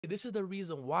This is the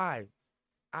reason why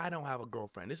I don't have a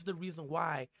girlfriend. This is the reason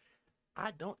why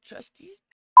I don't trust these.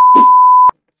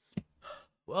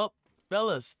 Well,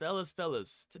 fellas,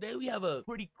 today we have a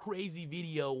pretty crazy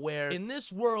video where in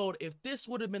this world, if this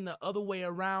would have been the other way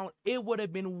around, it would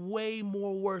have been way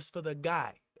more worse for the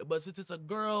guy. But since it's a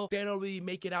girl, they don't really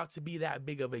make it out to be that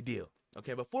big of a deal.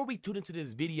 Okay, before we tune into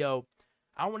this video,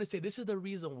 I want to say this is the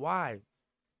reason why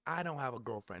I don't have a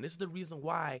girlfriend. This is the reason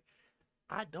why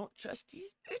I don't trust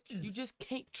these bitches. You just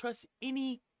can't trust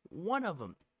any one of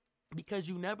them because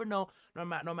you never know, no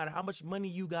matter how much money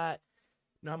you got,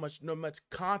 no much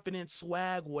confidence,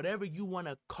 swag, whatever you want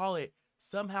to call it,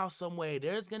 somehow, some way,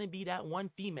 there's going to be that one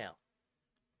female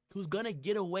who's going to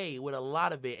get away with a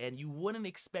lot of it, and you wouldn't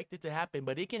expect it to happen,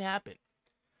 but it can happen.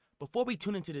 Before we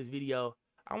tune into this video,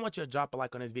 I want you to drop a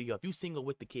like on this video if you single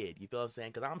with the kid. You feel what I'm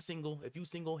saying? Because I'm single. If you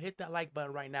single, hit that like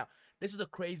button right now. This is a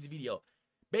crazy video.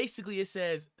 Basically, it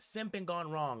says, simping gone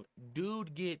wrong.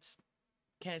 Dude gets,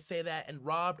 can't say that, and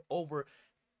robbed over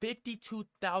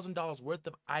 $52,000 worth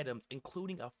of items,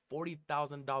 including a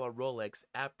 $40,000 Rolex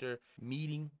after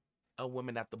meeting a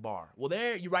woman at the bar. Well,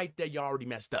 there, you right there, you already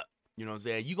messed up. You know what I'm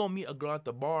saying? You gonna meet a girl at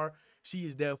the bar, she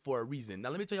is there for a reason. Now,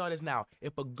 let me tell y'all this now.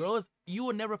 If a girl is, you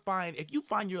will never find, if you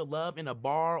find your love in a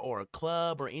bar or a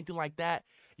club or anything like that,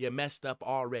 you're messed up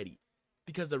already.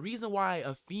 Because the reason why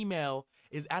a female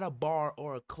is at a bar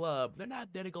or a club, they're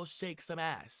not there to go shake some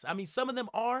ass. I mean, some of them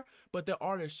are, but there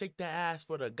are to shake their ass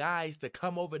for the guys to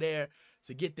come over there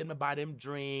to get them to buy them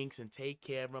drinks and take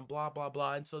care of them, blah, blah,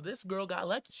 blah. And so this girl got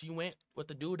lucky. She went with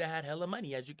the dude that had hella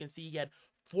money. As you can see, he had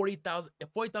 $40,000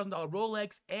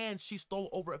 Rolex, and she stole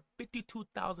over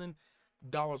 $52,000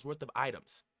 worth of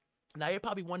items. Now, you're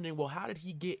probably wondering, well, how did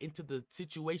he get into the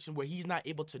situation where he's not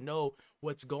able to know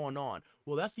what's going on?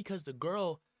 Well, that's because the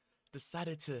girl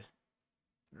decided to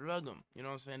drug him, you know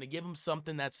what I'm saying? To give him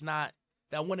something that's not,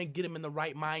 that wouldn't get him in the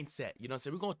right mindset. You know what I'm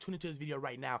saying? We're going to tune into this video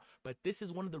right now, but this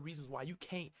is one of the reasons why you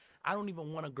can't, I don't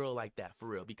even want a girl like that for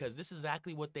real, because this is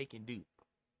exactly what they can do.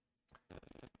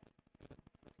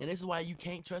 And this is why you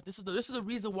can't trust. This is the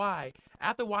reason why,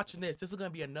 after watching this is going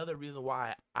to be another reason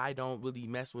why I don't really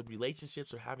mess with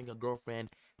relationships or having a girlfriend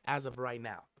as of right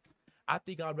now. I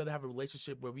think I'd rather have a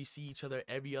relationship where we see each other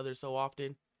every other so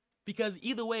often, because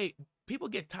either way, people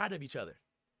get tired of each other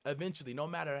eventually. No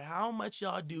matter how much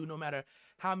y'all do, no matter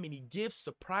how many gifts,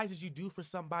 surprises you do for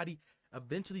somebody,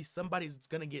 eventually somebody's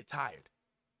going to get tired.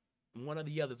 One or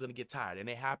the other is going to get tired, and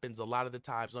it happens a lot of the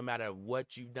times, no matter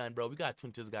what you've done, bro. We got to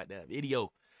tune to this goddamn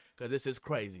video, because this is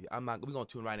crazy. We're going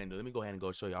to tune right into it. Let me go ahead and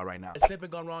go show y'all right now. Simping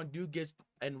gone wrong. Dude gets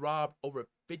and robbed over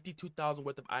 $52,000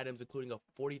 worth of items, including a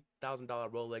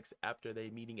 $40,000 Rolex after they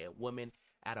meeting a woman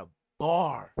at a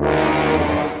bar.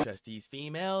 Trust these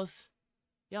females.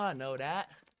 Y'all know that.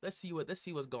 Let's see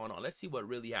what's going on. Let's see what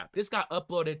really happened. This got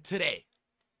uploaded today.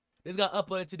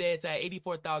 It's at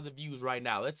 84,000 views right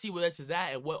now. Let's see where this is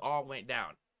at and what all went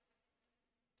down.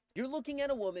 You're looking at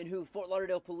a woman who Fort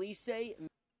Lauderdale police say...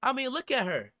 I mean, look at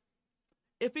her.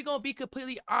 If we're gonna be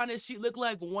completely honest, she looked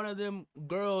like one of them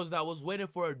girls that was waiting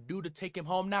for a dude to take him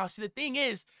home. Now, see, the thing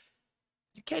is,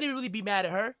 you can't even really be mad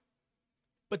at her.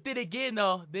 But then again,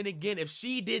 if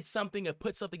she did something and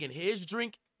put something in his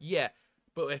drink, yeah.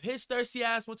 But if his thirsty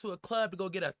ass went to a club to go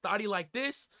get a thotty like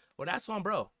this, well, that's on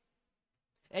bro.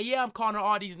 And yeah, I'm calling her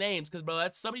all these names because, bro,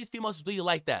 some of these females really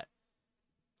like that.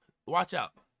 Watch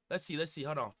out. Let's see.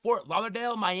 Hold on. Fort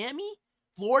Lauderdale, Miami?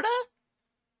 Florida?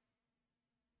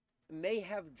 May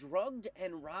have drugged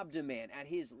and robbed a man at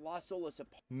his Las Olas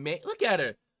apartment. Look at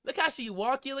her. Look how she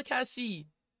walking. Look how she...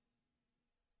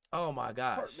 Oh, my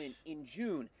gosh. Apartment in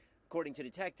June. According to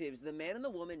detectives, the man and the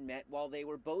woman met while they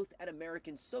were both at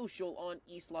American Social on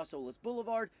East Las Olas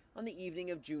Boulevard on the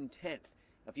evening of June 10th.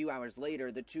 A few hours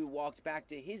later, the two walked back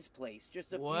to his place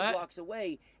just a few blocks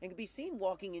away and could be seen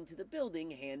walking into the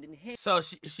building hand in hand. So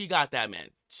she got that, man.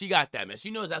 She got that, man. She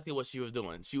knew exactly what she was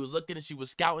doing. She was looking and she was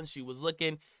scouting. She was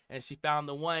looking and she found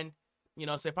the one, you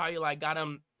know, so probably like got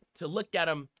him to look at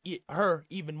her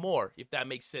even more, if that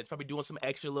makes sense. Probably doing some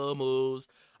extra little moves.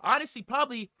 Honestly,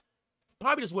 probably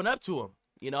just went up to him.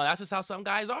 You know, that's just how some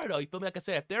guys are, though. You feel me? Like I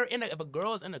said, if a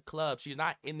girl is in a club, she's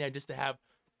not in there just to have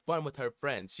fun with her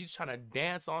friends. She's trying to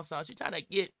dance on something. She's trying to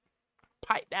get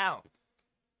piped down.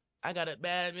 I got a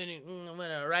bad minute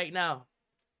right now.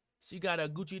 She got a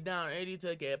Gucci down, ready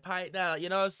to get piped down. You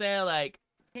know what I'm saying? Like,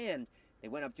 and they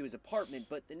went up to his apartment,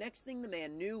 but the next thing the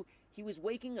man knew, he was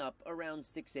waking up around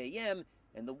 6 a.m.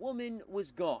 and the woman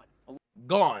was gone.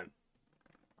 Gone.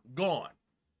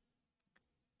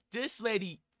 This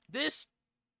lady, this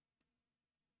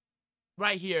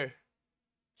right here,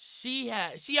 She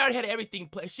already had everything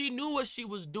planned. She knew what she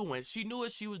was doing. She knew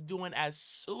what she was doing as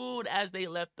soon as they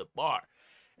left the bar.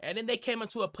 And then they came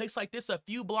into a place like this a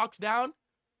few blocks down.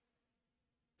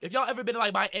 If y'all ever been to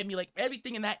like Miami, like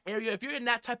everything in that area, if you're in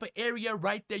that type of area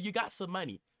right there, you got some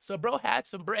money. So bro had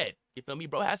some bread. You feel me?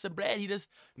 Bro had some bread. He just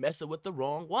messing with the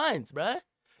wrong ones, bruh.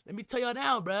 Let me tell y'all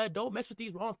now, bruh. Don't mess with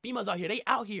these wrong females out here. They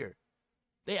out here.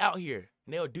 They out here.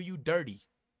 And they'll do you dirty.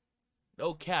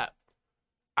 No cap.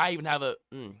 I even have a,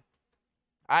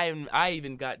 I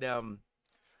even got them.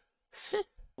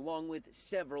 Along with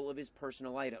several of his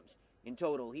personal items. In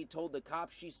total, he told the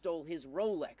cops she stole his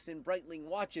Rolex and Breitling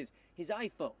watches, his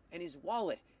iPhone, and his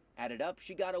wallet. Added up,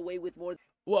 she got away with more.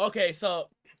 Well, okay, so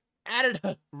added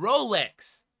up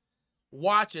Rolex,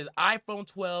 watches, iPhone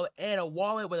 12, and a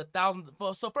wallet with 1,000.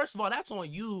 So first of all, that's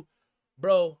on you,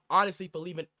 bro, honestly, for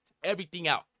leaving everything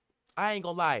out. I ain't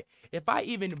gonna lie. If I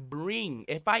even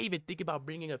think about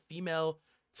bringing a female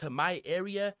to my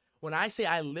area, when I say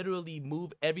I literally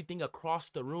move everything across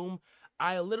the room,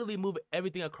 I literally move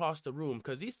everything across the room.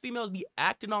 Because these females be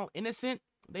acting all innocent.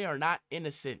 They are not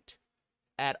innocent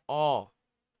at all.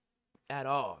 At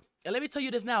all. And let me tell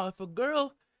you this now. If a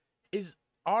girl is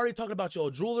already talking about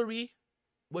your jewelry,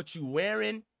 what you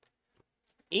wearing,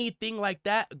 anything like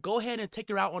that, go ahead and take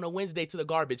her out on a Wednesday to the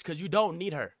garbage because you don't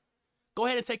need her. Go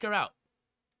ahead and take her out.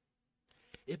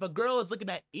 If a girl is looking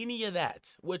at any of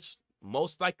that, which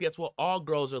most likely that's what all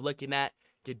girls are looking at,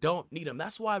 you don't need them.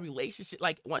 That's why relationship,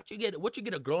 like once you get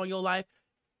a girl in your life,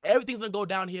 everything's gonna go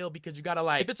downhill because you gotta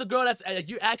like, if it's a girl that's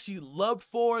you actually love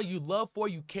for, you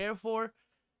care for,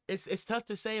 it's tough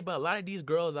to say, but a lot of these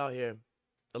girls out here,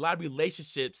 a lot of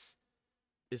relationships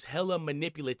is hella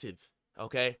manipulative,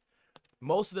 okay?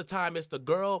 Most of the time it's the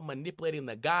girl manipulating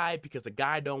the guy because the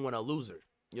guy don't want to lose her.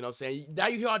 You know what I'm saying? Now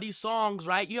you hear all these songs,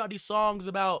 right? You hear all these songs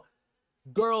about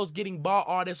girls getting bought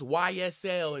all this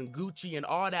YSL and Gucci and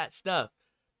all that stuff.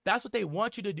 That's what they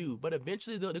want you to do, but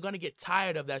eventually they're going to get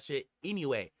tired of that shit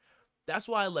anyway. That's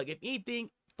why, look, if anything,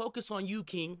 focus on you,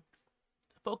 King.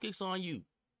 Focus on you.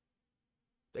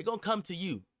 They're going to come to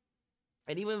you.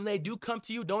 And even when they do come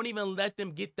to you, don't even let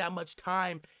them get that much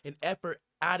time and effort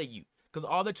out of you. Because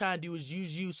all they're trying to do is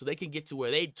use you so they can get to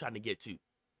where they're trying to get to.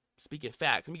 Speaking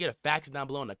facts, let me get a facts down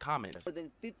below in the comments. More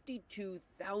than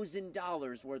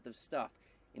 $52,000 worth of stuff.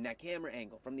 In that camera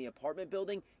angle from the apartment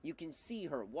building, you can see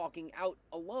her walking out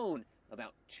alone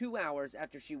about 2 hours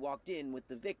after she walked in with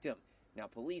the victim. Now,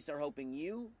 police are hoping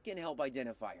you can help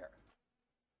identify her.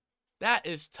 That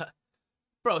is tough.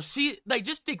 Bro,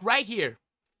 just think right here.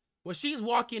 When she's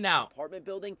walking out. Apartment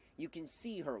building, you can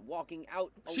see her walking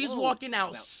out alone. She's walking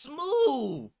out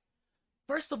smooth.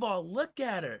 First of all, look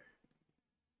at her.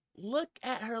 Look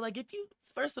at her. Like, if you,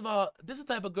 first of all, this is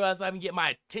the type of girl that's not even get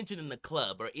my attention in the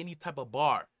club or any type of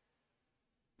bar.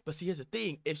 But see, here's the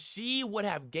thing. If she would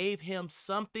have gave him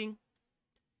something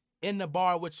in the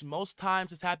bar, which most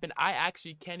times has happened, I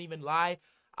actually can't even lie.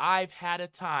 I've had a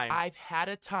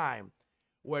time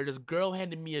where this girl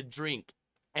handed me a drink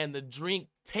and the drink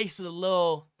tasted a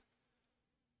little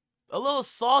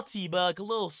salty, but like a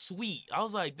little sweet. I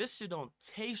was like, this shit don't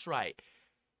taste right.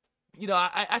 You know,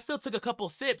 I still took a couple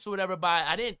sips or whatever, but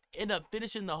I didn't end up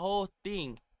finishing the whole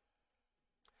thing.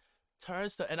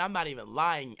 And I'm not even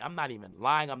lying,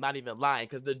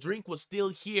 because the drink was still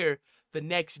here the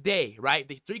next day, right?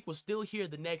 The drink was still here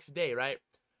the next day, right?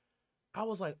 I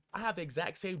was like, I have the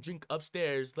exact same drink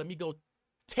upstairs. Let me go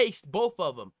taste both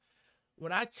of them.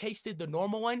 When I tasted the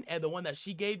normal one and the one that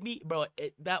she gave me, bro,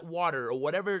 that water or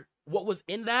whatever, what was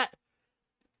in that,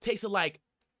 tasted like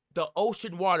the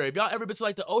ocean water. If y'all ever been to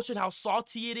like the ocean, how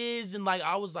salty it is, and like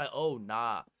I was like, oh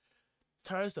nah.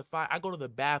 Turns to 5. I go to the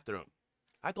bathroom.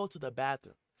 I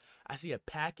see a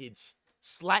package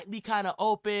slightly kind of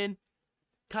open,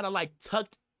 kind of like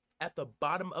tucked at the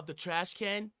bottom of the trash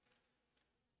can.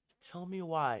 Tell me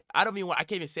why. I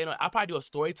can't even say no. I'll probably do a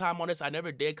story time on this. I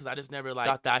never did because I just never like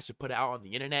thought that I should put it out on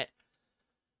the internet.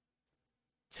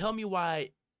 Tell me why.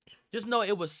 Just know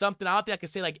it was something. I don't think I can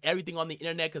say like everything on the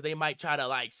internet because they might try to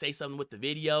like say something with the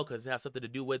video because it has something to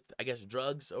do with, I guess,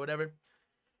 drugs or whatever.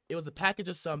 It was a package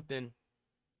of something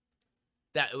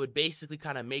that it would basically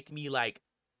kind of make me like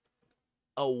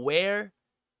aware,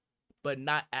 but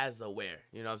not as aware.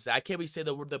 You know what I'm saying? I can't really say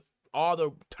all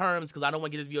the terms because I don't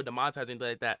want to get this video demonetized or anything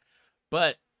like that.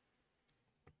 But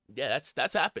yeah,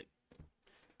 that's happened.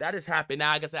 That has happened.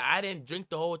 Now, like I said, I didn't drink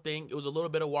the whole thing. It was a little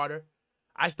bit of water.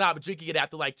 I stopped drinking it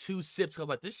after like 2 sips because I was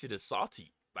like, this shit is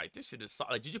salty. Like, this shit is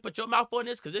salty. Like, did you put your mouth on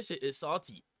this? Because this shit is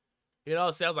salty. You know what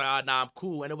I'm saying? I was like, oh, nah, I'm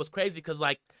cool. And it was crazy because,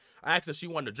 like, I asked her if she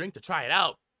wanted to drink to try it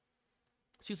out.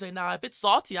 She was like, nah, if it's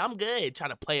salty, I'm good. Trying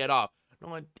to play it off.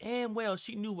 knowing damn well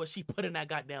she knew what she put in that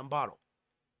goddamn bottle.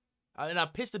 And I'm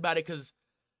pissed about it because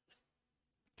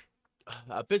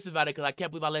I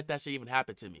can't believe I let that shit even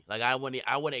happen to me. Like I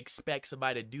wouldn't expect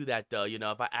somebody to do that though. You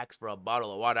know, if I ask for a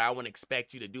bottle of water, I wouldn't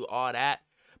expect you to do all that.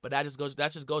 But that just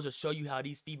goes to show you how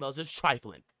these females is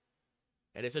trifling.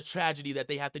 And it's a tragedy that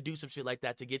they have to do some shit like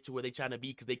that to get to where they trying to be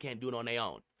because they can't do it on their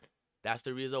own. That's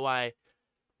the reason why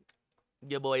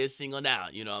your boy is single now.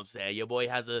 You know what I'm saying? Your boy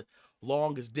has a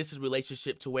long distance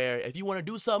relationship to where if you want to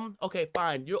do something, okay,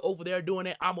 fine. You're over there doing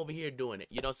it. I'm over here doing it.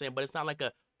 You know what I'm saying? But it's not like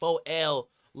a 4L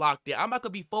locked in. I'm not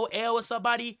going to be 4L with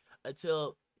somebody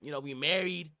until, you know, we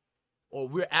married or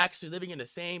we're actually living in the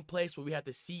same place where we have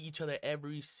to see each other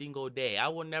every single day. I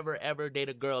will never, ever date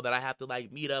a girl that I have to,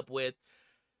 like, meet up with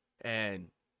and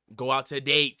go out to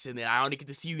dates and then I only get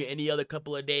to see you any other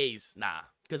couple of days. Nah.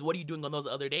 Because what are you doing on those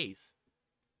other days?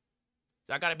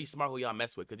 I gotta be smart who y'all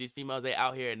mess with, because these females, they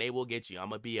out here and they will get you. I'm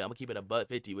gonna keep it a butt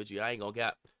 50 with you. I ain't gonna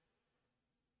cap.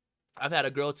 I've had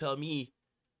a girl tell me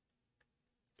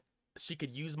she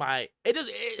could use my,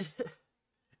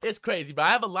 it's crazy, but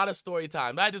I have a lot of story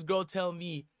time. I had this girl tell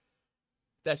me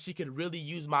that she could really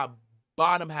use my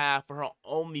bottom half for her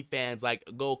OnlyFans, like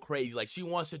go crazy. Like she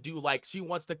wants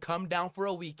to come down for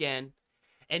a weekend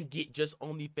and get just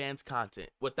OnlyFans content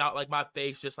without like my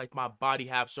face, just like my body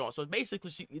half showing. So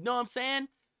basically, you know what I'm saying?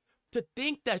 To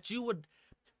think that you would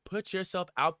put yourself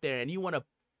out there and you want to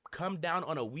come down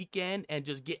on a weekend and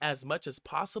just get as much as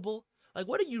possible. Like,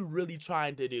 what are you really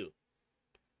trying to do?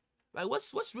 Like,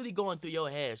 what's really going through your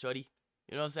head, shorty?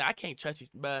 You know what I'm saying? I can't trust you,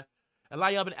 bruh. A lot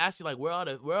of y'all been asking, like, where are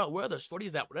the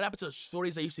shorties at? What happened to the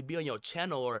shorties that used to be on your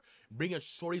channel or bringing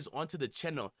shorties onto the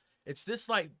channel? It's this,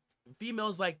 like,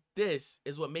 females like this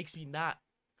is what makes me not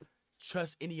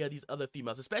trust any of these other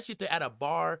females, especially if they're at a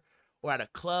bar or at a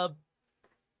club.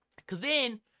 Because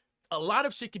then a lot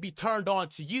of shit could be turned on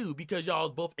to you because y'all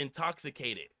was both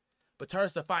intoxicated. But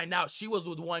turns to find out she was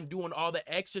the one doing all the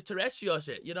extraterrestrial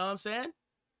shit. You know what I'm saying?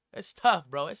 It's tough,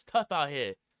 bro. It's tough out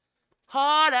here.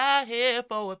 Hard out here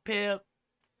for a pimp.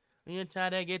 You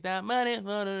try to get that money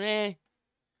for the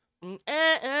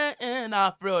rent.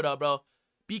 Nah, for real though, bro.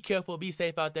 Be careful. Be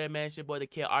safe out there, man. It's your boy,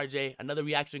 TheKiddRJ. Another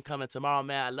reaction coming tomorrow,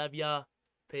 man. I love y'all.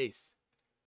 Peace.